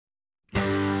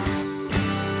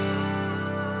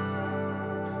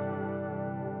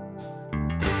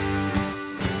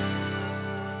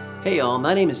Hey y'all,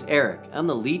 my name is Eric. I'm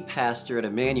the lead pastor at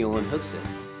Emmanuel in Hooksett.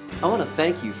 I want to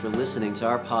thank you for listening to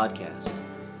our podcast.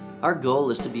 Our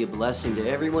goal is to be a blessing to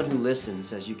everyone who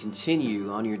listens as you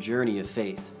continue on your journey of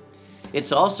faith.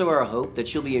 It's also our hope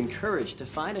that you'll be encouraged to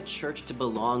find a church to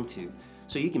belong to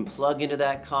so you can plug into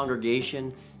that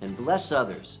congregation and bless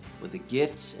others with the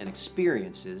gifts and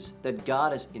experiences that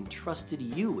God has entrusted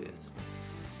you with.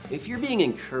 If you're being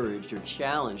encouraged or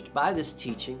challenged by this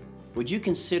teaching, would you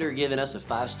consider giving us a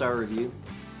 5-star review?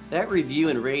 That review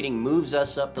and rating moves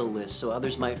us up the list so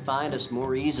others might find us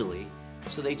more easily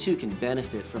so they too can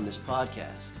benefit from this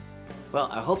podcast. Well,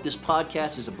 I hope this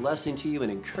podcast is a blessing to you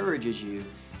and encourages you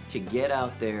to get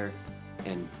out there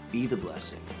and be the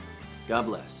blessing. God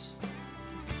bless.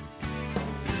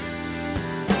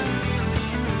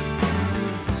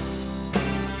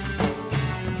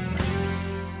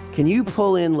 Can you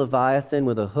pull in Leviathan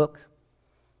with a hook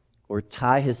or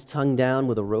tie his tongue down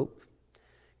with a rope?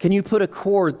 Can you put a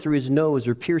cord through his nose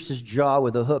or pierce his jaw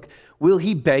with a hook? Will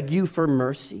he beg you for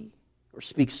mercy or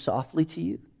speak softly to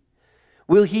you?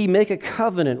 Will he make a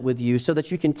covenant with you so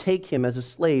that you can take him as a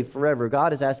slave forever?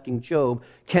 God is asking Job,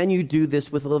 can you do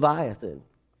this with Leviathan?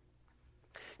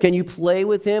 Can you play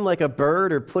with him like a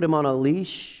bird or put him on a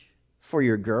leash for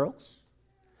your girls?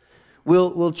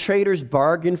 Will traders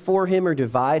bargain for him or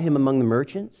divide him among the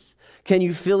merchants? Can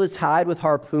you fill his hide with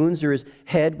harpoons or his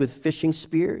head with fishing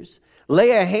spears?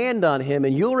 Lay a hand on him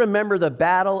and you'll remember the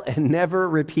battle and never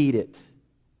repeat it.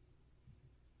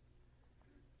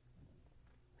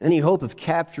 Any hope of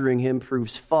capturing him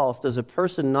proves false. Does a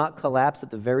person not collapse at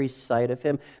the very sight of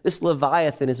him? This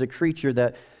Leviathan is a creature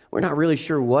that we're not really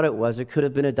sure what it was. It could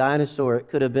have been a dinosaur. It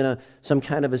could have been some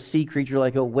kind of a sea creature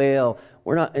like a whale.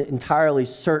 We're not entirely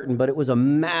certain, but it was a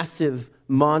massive,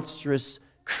 monstrous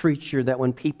creature that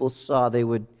when people saw, they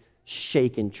would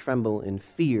shake and tremble in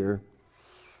fear.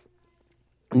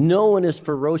 No one is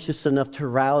ferocious enough to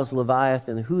rouse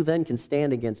Leviathan. Who then can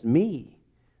stand against me?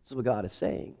 This is what God is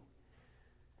saying.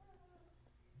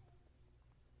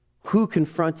 Who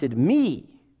confronted me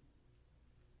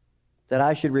that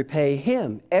I should repay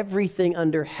him? Everything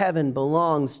under heaven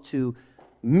belongs to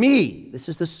me. This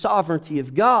is the sovereignty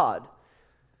of God.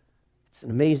 It's an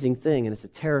amazing thing, and it's a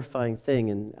terrifying thing.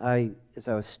 And as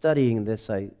I was studying this,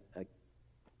 I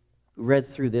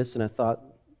read through this, and I thought,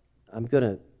 I'm going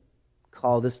to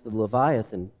call this the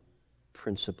Leviathan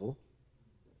principle.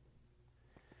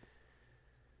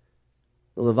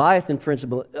 The Leviathan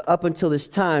principle, up until this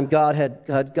time, God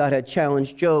had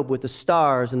challenged Job with the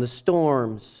stars and the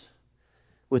storms,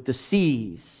 with the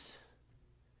seas.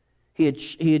 He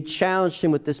had challenged him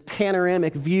with this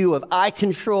panoramic view of, I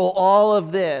control all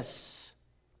of this.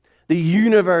 The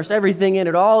universe, everything in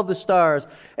it, all of the stars,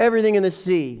 everything in the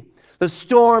sea, the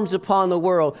storms upon the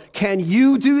world. Can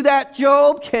you do that,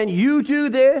 Job? Can you do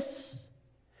this?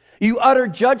 You utter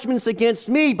judgments against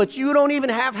me, but you don't even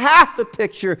have half the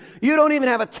picture. You don't even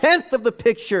have a tenth of the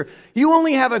picture. You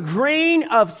only have a grain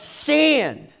of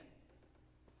sand.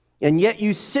 And yet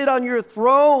you sit on your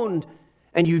throne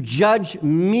and you judge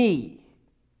me.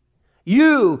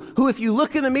 You, who if you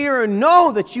look in the mirror and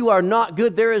know that you are not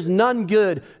good, there is none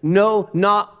good, no,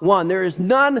 not one. There is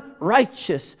none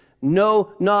righteous,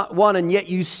 no, not one. And yet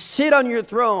you sit on your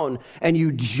throne and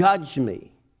you judge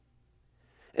me.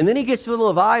 And then he gets to the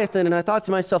Leviathan, and I thought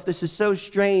to myself, this is so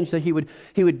strange that he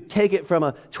would take it from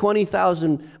a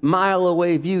 20,000 mile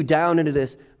away view down into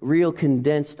this real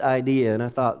condensed idea. And I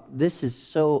thought, this is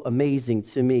so amazing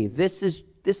to me. This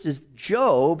is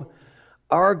Job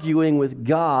arguing with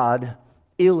God,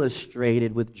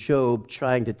 illustrated with Job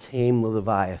trying to tame the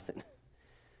Leviathan.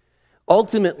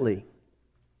 Ultimately,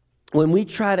 when we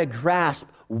try to grasp,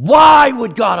 why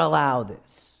would God allow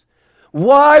this?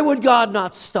 Why would God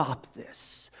not stop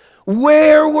this?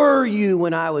 Where were you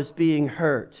when I was being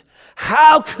hurt?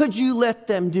 How could you let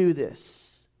them do this?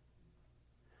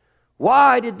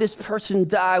 Why did this person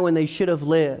die when they should have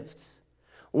lived?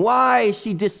 Why is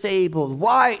she disabled?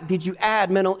 Why did you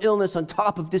add mental illness on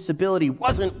top of disability?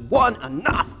 Wasn't one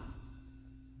enough?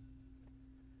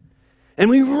 And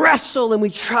we wrestle and we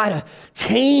try to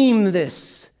tame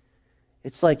this.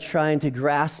 It's like trying to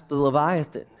grasp the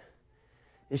Leviathan.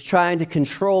 It's trying to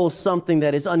control something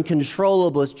that is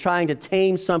uncontrollable. It's trying to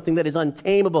tame something that is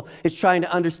untamable. It's trying to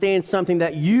understand something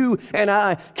that you and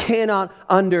I cannot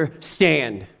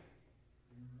understand.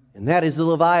 And that is the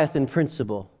Leviathan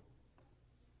principle.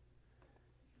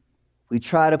 We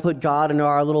try to put God into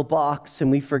our little box, and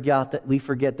we forget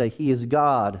that He is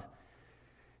God,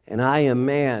 and I am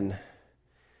man.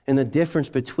 And the difference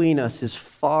between us is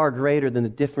far greater than the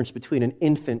difference between an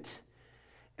infant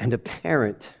and a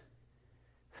parent.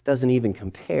 It doesn't even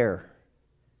compare.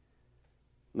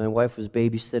 My wife was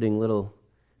babysitting little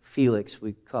Felix.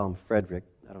 We call him Frederick.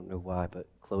 I don't know why, but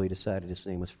Chloe decided his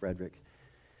name was Frederick.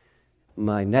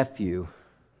 My nephew,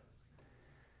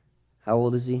 how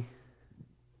old is he?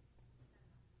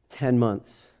 10 months.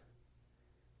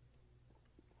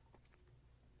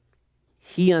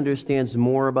 He understands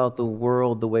more about the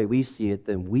world the way we see it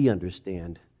than we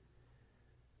understand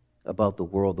about the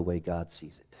world the way God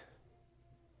sees it.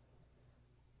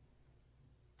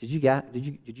 Did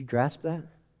you grasp that?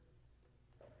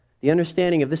 The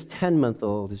understanding of this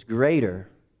 10-month-old is greater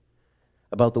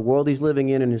about the world he's living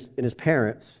in and his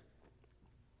parents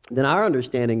than our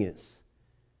understanding is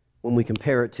when we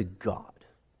compare it to God.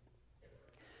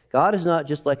 God is not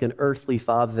just like an earthly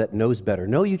father that knows better.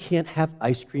 No, you can't have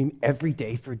ice cream every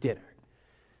day for dinner.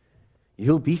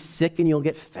 You'll be sick and you'll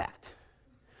get fat.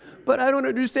 But I don't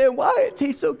understand why it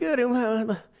tastes so good.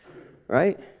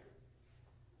 Right?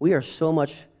 We are so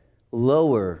much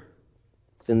lower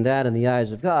than that in the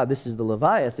eyes of God. This is the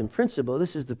Leviathan principle.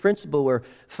 This is the principle where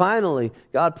finally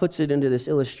God puts it into this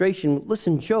illustration.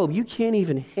 Listen, Job, you can't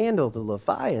even handle the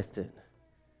Leviathan.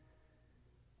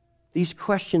 These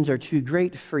questions are too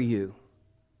great for you.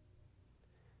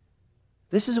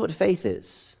 This is what faith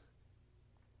is.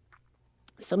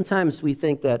 Sometimes we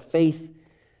think that faith,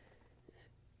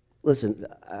 listen,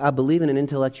 I believe in an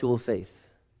intellectual faith,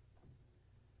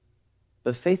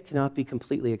 but faith cannot be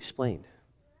completely explained.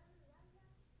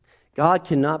 God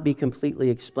cannot be completely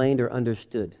explained or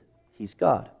understood. He's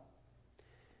God.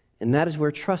 And that is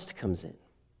where trust comes in.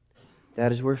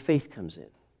 That is where faith comes in.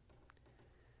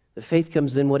 The faith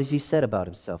comes in, what has he said about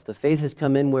himself? The faith has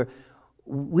come in where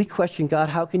we question God,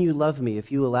 how can you love me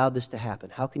if you allowed this to happen?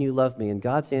 How can you love me? And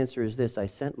God's answer is this: I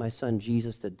sent my son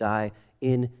Jesus to die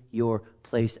in your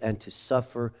place and to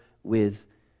suffer with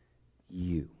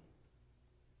you.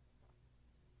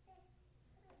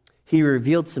 He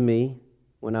revealed to me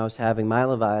when I was having my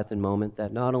Leviathan moment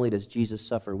that not only does Jesus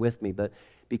suffer with me, but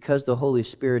because the Holy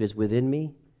Spirit is within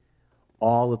me,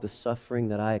 all of the suffering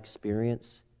that I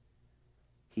experience,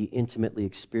 he intimately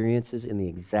experiences in the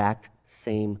exact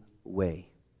same way.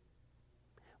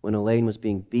 When Elaine was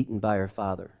being beaten by her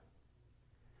father,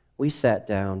 we sat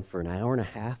down for an hour and a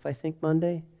half, I think,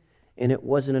 Monday, and it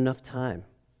wasn't enough time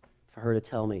for her to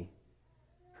tell me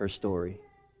her story.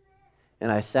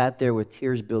 And I sat there with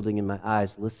tears building in my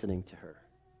eyes listening to her.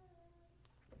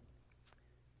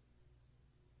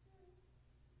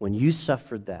 When you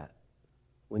suffered that,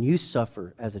 when you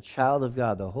suffer as a child of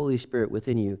God, the Holy Spirit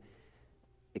within you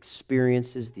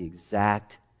experiences the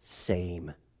exact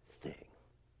same thing.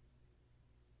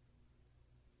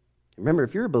 Remember,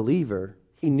 if you're a believer,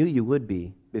 he knew you would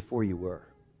be before you were.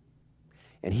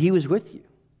 And he was with you.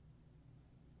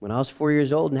 When I was 4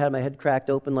 years old and had my head cracked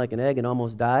open like an egg and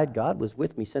almost died, God was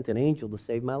with me, sent an angel to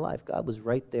save my life. God was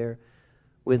right there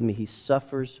with me. He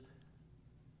suffers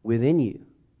within you.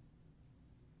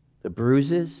 The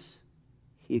bruises,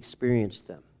 he experienced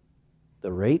them.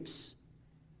 The rapes,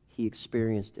 he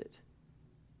experienced it.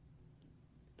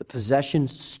 The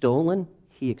possessions stolen,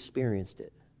 he experienced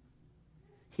it.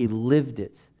 He lived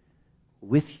it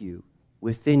with you,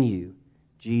 within you.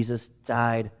 Jesus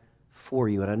died for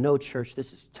you. And I know, church,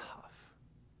 this is tough.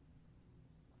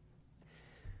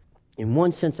 In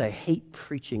one sense, I hate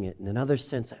preaching it. In another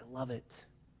sense, I love it.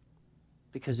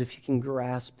 Because if you can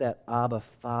grasp that Abba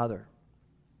Father,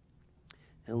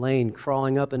 Elaine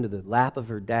crawling up into the lap of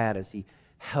her dad as he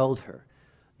held her,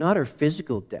 not her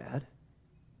physical dad,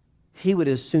 he would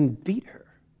as soon beat her.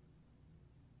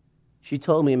 She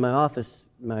told me in my office,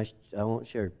 I won't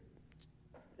share,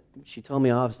 she told me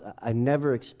in my office, I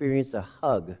never experienced a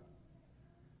hug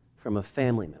from a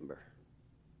family member.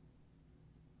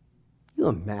 You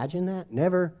imagine that?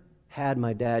 Never had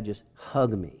my dad just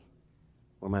hug me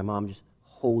or my mom just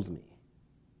hold me.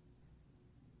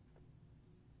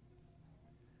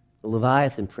 The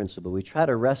Leviathan principle, we try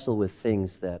to wrestle with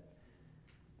things that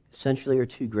essentially are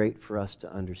too great for us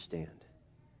to understand.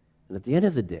 And at the end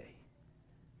of the day,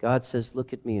 God says,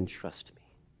 look at me and trust me.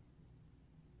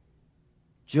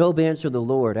 Job answered the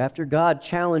Lord. After God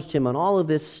challenged him on all of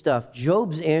this stuff,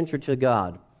 Job's answer to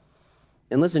God.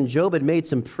 And listen, Job had made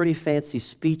some pretty fancy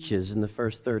speeches in the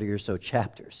first 30 or so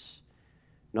chapters.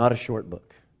 Not a short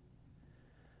book.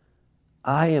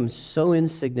 I am so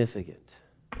insignificant.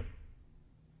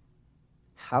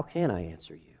 How can I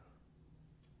answer you?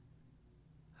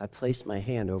 I placed my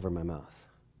hand over my mouth.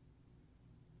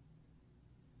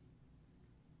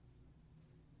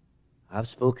 I've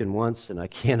spoken once and I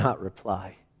cannot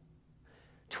reply.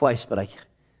 Twice, but I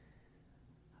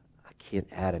can't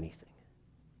add anything.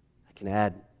 I can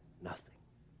add nothing.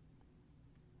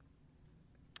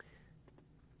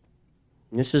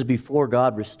 And this is before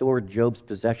God restored Job's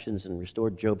possessions and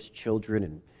restored Job's children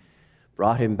and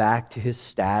brought him back to his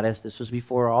status. This was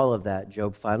before all of that.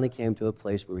 Job finally came to a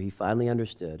place where he finally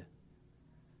understood,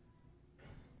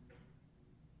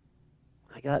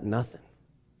 I got nothing.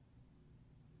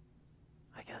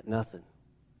 I got nothing.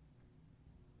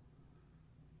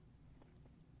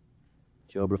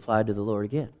 Job replied to the Lord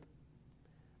again,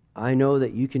 I know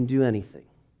that you can do anything,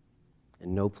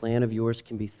 and no plan of yours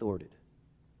can be thwarted.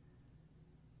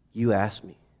 You asked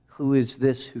me, who is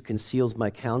this who conceals my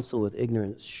counsel with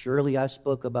ignorance? Surely I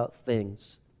spoke about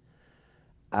things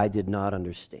I did not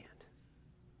understand,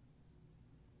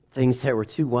 things that were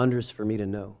too wondrous for me to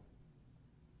know.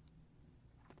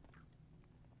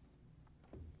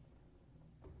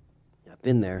 I've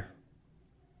been there.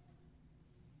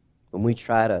 When we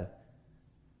try to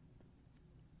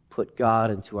put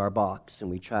God into our box and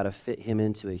we try to fit him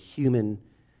into a human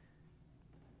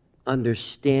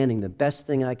understanding, the best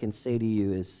thing I can say to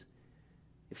you is,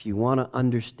 if you want to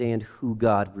understand who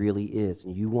God really is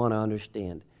and you want to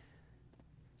understand,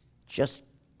 just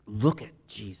look at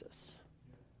Jesus.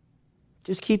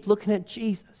 Just keep looking at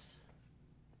Jesus.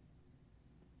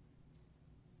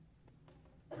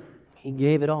 He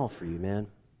gave it all for you, man.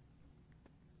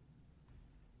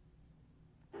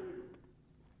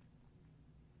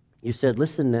 You said,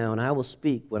 listen now, and I will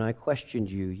speak. When I questioned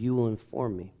you, you will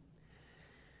inform me.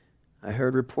 I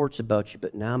heard reports about you,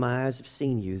 but now my eyes have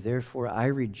seen you. Therefore, I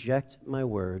reject my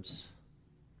words.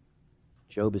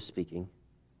 Job is speaking.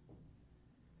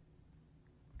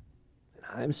 And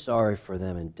I am sorry for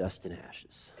them in dust and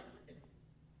ashes.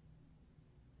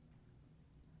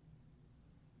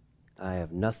 I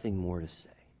have nothing more to say.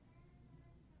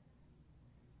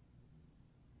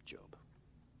 Job.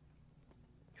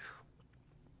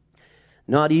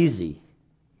 Not easy.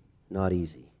 Not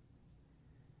easy.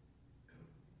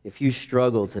 If you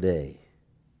struggle today,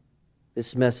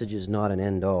 this message is not an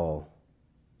end-all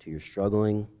to your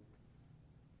struggling.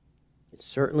 It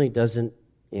certainly doesn't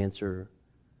answer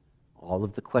all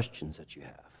of the questions that you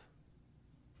have.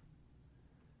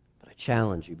 But I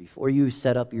challenge you, before you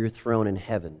set up your throne in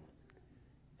heaven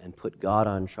and put God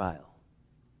on trial,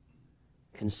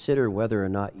 consider whether or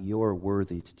not you're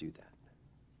worthy to do that.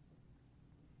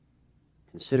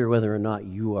 Consider whether or not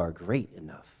you are great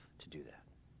enough to do that.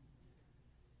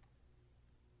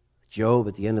 Job,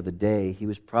 at the end of the day, he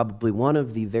was probably one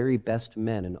of the very best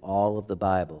men in all of the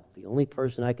Bible. The only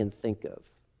person I can think of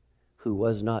who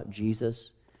was not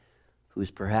Jesus, who is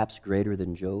perhaps greater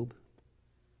than Job,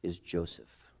 is Joseph.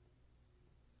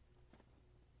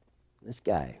 This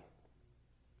guy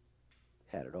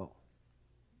had it all.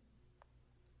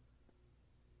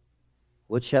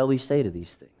 What shall we say to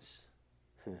these things?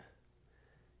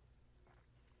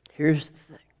 Here's the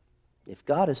thing. If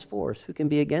God is for us, who can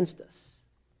be against us?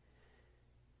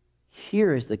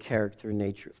 Here is the character and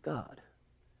nature of God.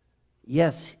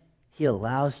 Yes, he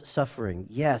allows suffering.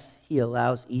 Yes, he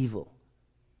allows evil.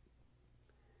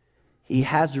 He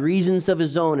has reasons of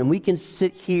his own, and we can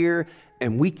sit here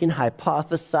and we can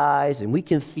hypothesize and we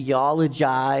can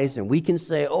theologize and we can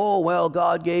say, oh, well,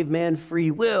 God gave man free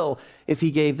will. If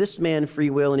he gave this man free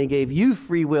will and he gave you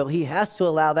free will, he has to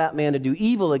allow that man to do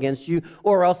evil against you,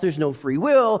 or else there's no free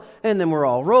will, and then we're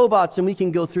all robots, and we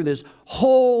can go through this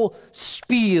whole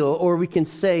spiel. Or we can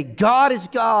say, God is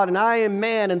God and I am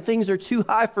man, and things are too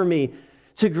high for me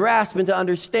to grasp and to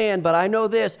understand. But I know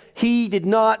this, he did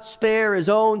not spare his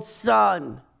own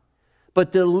son,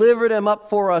 but delivered him up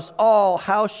for us all.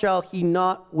 How shall he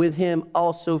not with him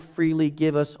also freely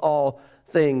give us all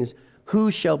things?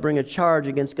 Who shall bring a charge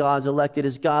against God's elect? It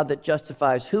is God that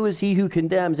justifies. Who is he who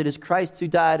condemns? It is Christ who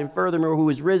died, and furthermore who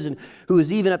is risen, who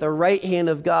is even at the right hand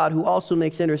of God, who also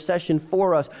makes intercession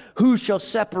for us. Who shall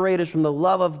separate us from the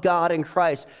love of God in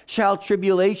Christ? Shall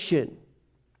tribulation,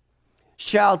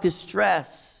 shall distress,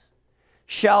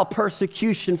 shall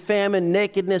persecution, famine,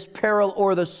 nakedness, peril,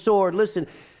 or the sword? Listen,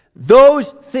 those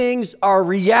things are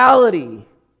reality.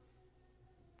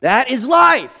 That is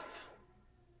life.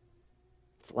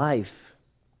 It's life.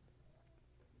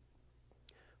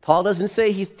 Paul doesn't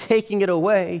say he's taking it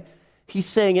away. He's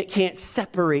saying it can't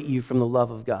separate you from the love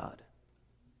of God.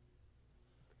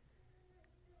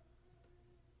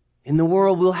 In the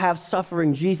world we'll have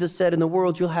suffering. Jesus said, in the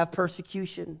world you'll have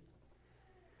persecution.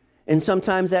 And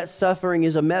sometimes that suffering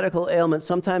is a medical ailment.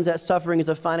 Sometimes that suffering is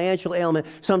a financial ailment.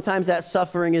 Sometimes that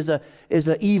suffering is a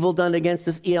evil done against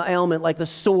this ailment, like the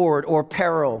sword or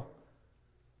peril.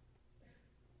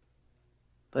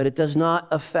 But it does not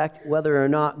affect whether or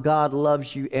not God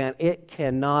loves you, and it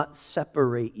cannot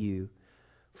separate you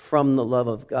from the love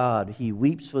of God. He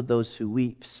weeps with those who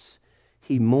weeps.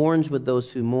 He mourns with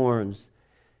those who mourns.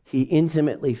 He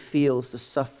intimately feels the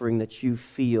suffering that you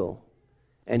feel,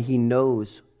 and He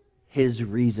knows His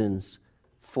reasons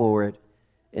for it,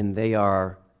 and they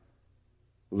are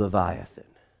Leviathan.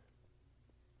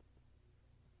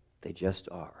 They just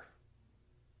are.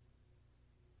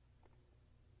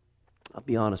 I'll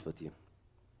be honest with you.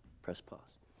 Press pause.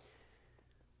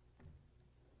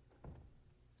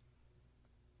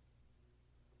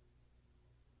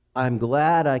 I'm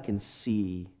glad I can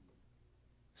see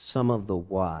some of the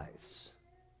whys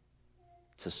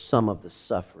to some of the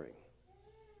suffering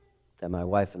that my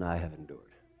wife and I have endured.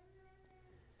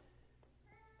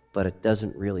 But it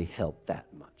doesn't really help that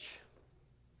much.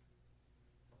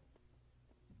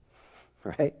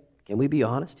 Right? Can we be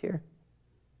honest here?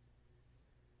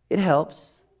 It helps.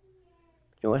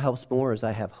 You know what helps more is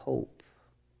I have hope.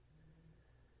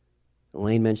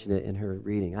 Elaine mentioned it in her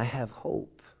reading. I have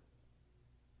hope.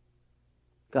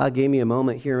 God gave me a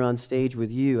moment here on stage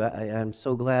with you. I'm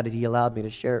so glad that He allowed me to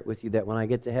share it with you, that when I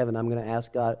get to heaven, I'm going to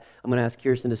ask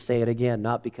Kirsten to say it again,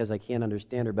 not because I can't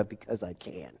understand her, but because I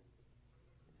can.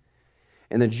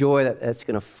 And the joy that's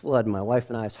going to flood my wife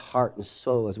and I's heart and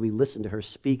soul as we listen to her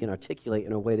speak and articulate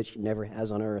in a way that she never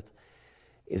has on earth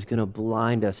is going to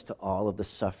blind us to all of the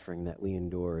suffering that we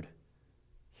endured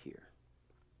here.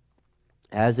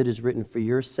 As it is written, for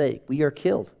your sake, we are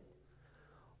killed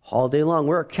all day long.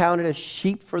 We're counted as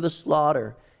sheep for the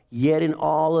slaughter. Yet in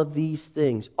all of these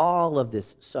things, all of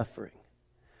this suffering,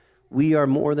 we are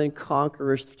more than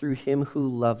conquerors through Him who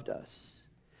loved us.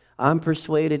 I'm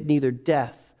persuaded neither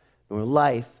death, nor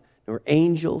life, nor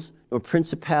angels, nor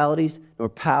principalities, nor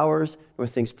powers, nor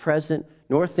things present,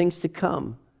 nor things to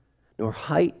come, nor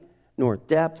height, nor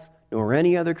depth, nor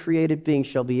any other created being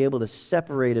shall be able to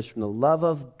separate us from the love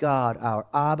of God, our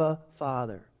Abba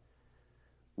Father,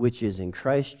 which is in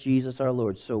Christ Jesus our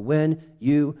Lord. So when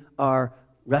you are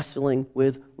wrestling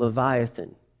with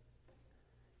Leviathan,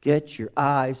 get your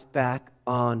eyes back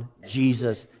on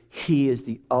Jesus. He is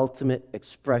the ultimate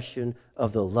expression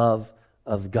of the love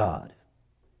of God.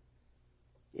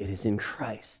 It is in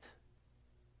Christ.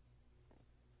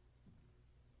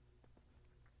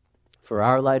 For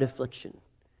our light affliction,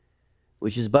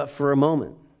 which is but for a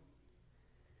moment,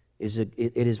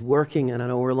 it is working, and I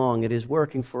know we're long, it is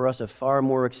working for us a far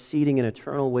more exceeding and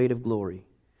eternal weight of glory.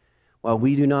 While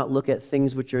we do not look at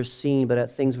things which are seen, but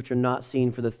at things which are not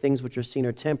seen, for the things which are seen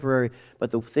are temporary,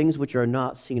 but the things which are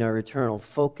not seen are eternal.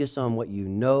 Focus on what you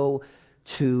know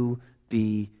to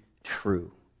be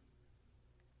true.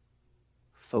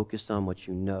 Focus on what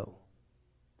you know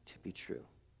to be true.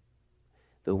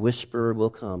 The whisperer will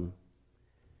come,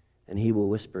 and he will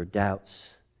whisper doubts,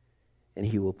 and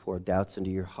he will pour doubts into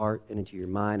your heart and into your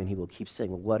mind, and he will keep saying,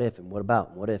 well, what if, and what about,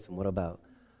 and what if, and what about?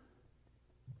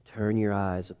 Turn your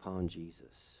eyes upon Jesus.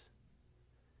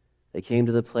 They came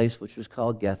to the place which was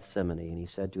called Gethsemane, and he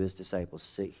said to his disciples,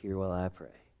 sit here while I pray.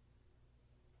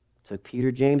 Took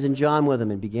Peter, James, and John with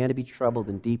him and began to be troubled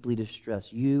and deeply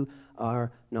distressed. You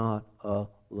are not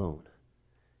alone.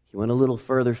 He went a little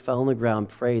further, fell on the ground,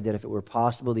 prayed that if it were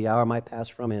possible, the hour might pass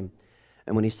from him.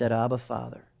 And when he said, Abba,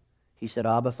 Father, he said,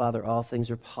 Abba, Father, all things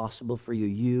are possible for you.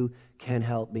 You can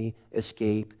help me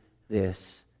escape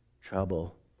this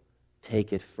trouble.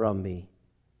 Take it from me.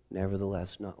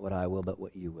 Nevertheless, not what I will, but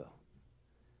what you will.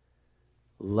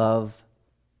 Love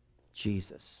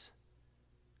Jesus.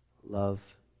 Love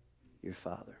your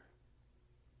Father.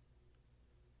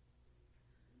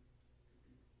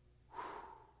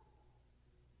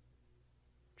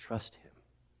 Trust Him.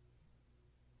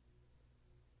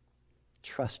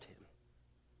 Trust Him.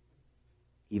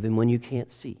 Even when you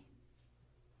can't see.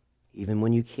 Even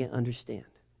when you can't understand.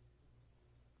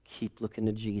 Keep looking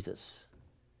to Jesus.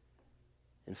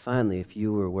 And finally, if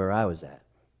you were where I was at,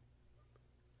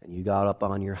 and you got up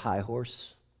on your high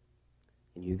horse,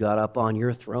 and you got up on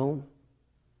your throne,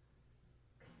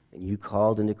 and you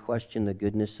called into question the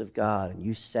goodness of God, and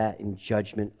you sat in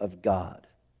judgment of God,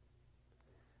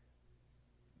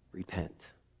 repent.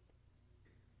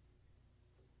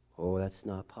 Oh, that's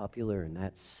not popular, and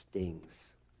that stings.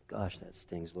 Gosh, that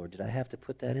stings, Lord. Did I have to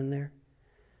put that in there?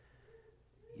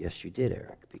 Yes, you did,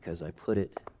 Eric, because I put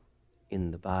it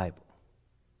in the Bible.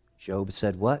 Job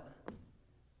said what?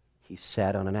 He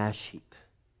sat on an ash heap,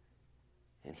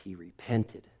 and he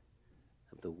repented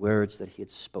of the words that he had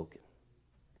spoken.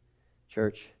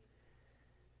 Church,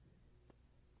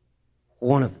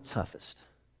 one of the toughest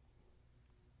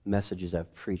messages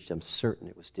I've preached, I'm certain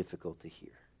it was difficult to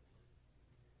hear.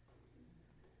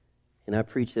 And I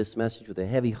preach this message with a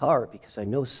heavy heart because I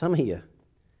know some of you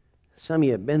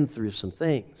have been through some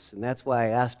things. And that's why I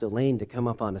asked Elaine to come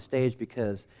up on the stage,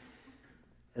 because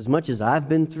as much as I've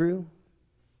been through,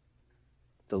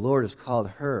 the Lord has called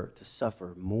her to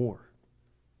suffer more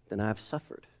than I've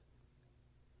suffered.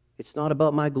 It's not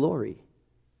about my glory.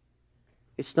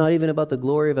 It's not even about the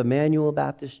glory of Emmanuel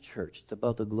Baptist Church. It's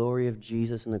about the glory of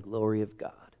Jesus and the glory of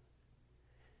God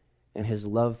and his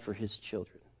love for his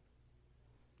children.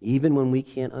 Even when we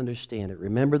can't understand it.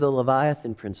 Remember the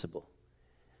Leviathan principle.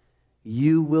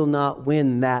 You will not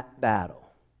win that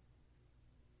battle.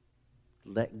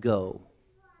 Let go.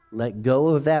 Let go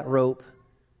of that rope.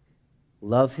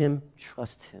 Love him,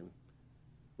 trust him,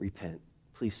 repent.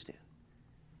 Please stand.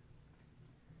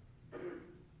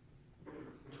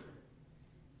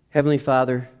 Heavenly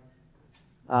Father,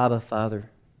 Abba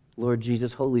Father, Lord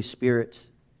Jesus, Holy Spirit,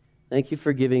 thank you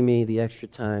for giving me the extra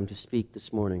time to speak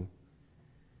this morning.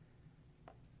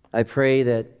 I pray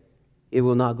that it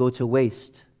will not go to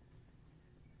waste.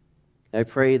 I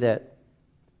pray that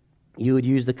you would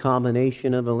use the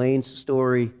combination of Elaine's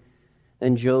story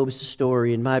and Job's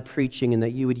story in my preaching, and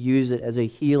that you would use it as a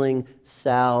healing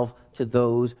salve to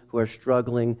those who are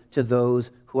struggling, to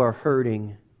those who are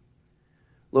hurting.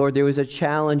 Lord, there was a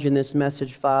challenge in this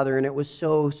message, Father, and it was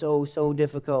so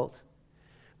difficult.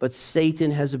 But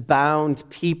Satan has bound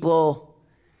people.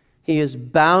 He has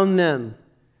bound them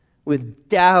with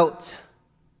doubt.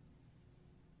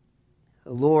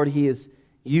 Lord, he has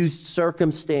used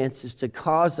circumstances to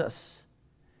cause us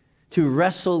to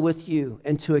wrestle with you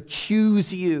and to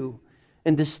accuse you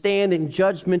and to stand in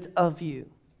judgment of you.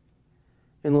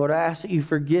 And Lord, I ask that you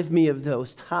forgive me of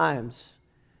those times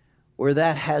where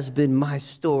that has been my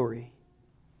story.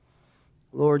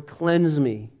 Lord, cleanse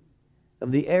me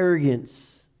of the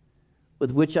arrogance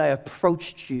with which I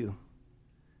approached you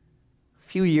a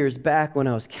few years back when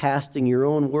I was casting your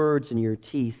own words in your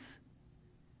teeth.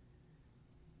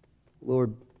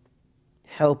 Lord,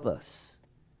 help us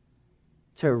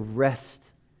to rest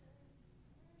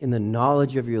in the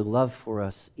knowledge of your love for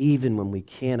us, even when we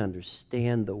can't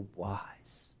understand the whys.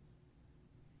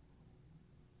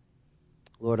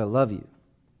 Lord, I love you.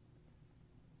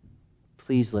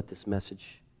 Please let this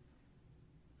message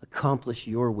accomplish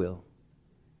your will.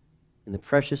 In the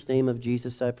precious name of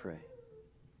Jesus, I pray.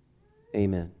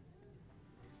 Amen.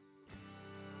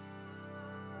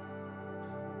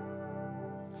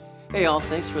 Hey all,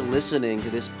 thanks for listening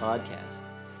to this podcast.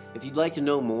 If you'd like to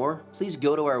know more, please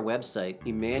go to our website,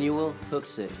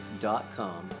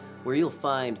 emmanuelhooksett.com, where you'll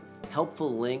find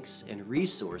helpful links and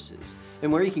resources, and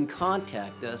where you can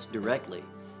contact us directly.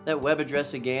 That web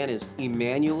address again is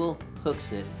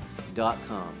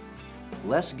emmanuelhooksett.com.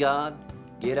 Bless God,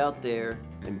 get out there,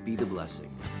 and be the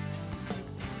blessing.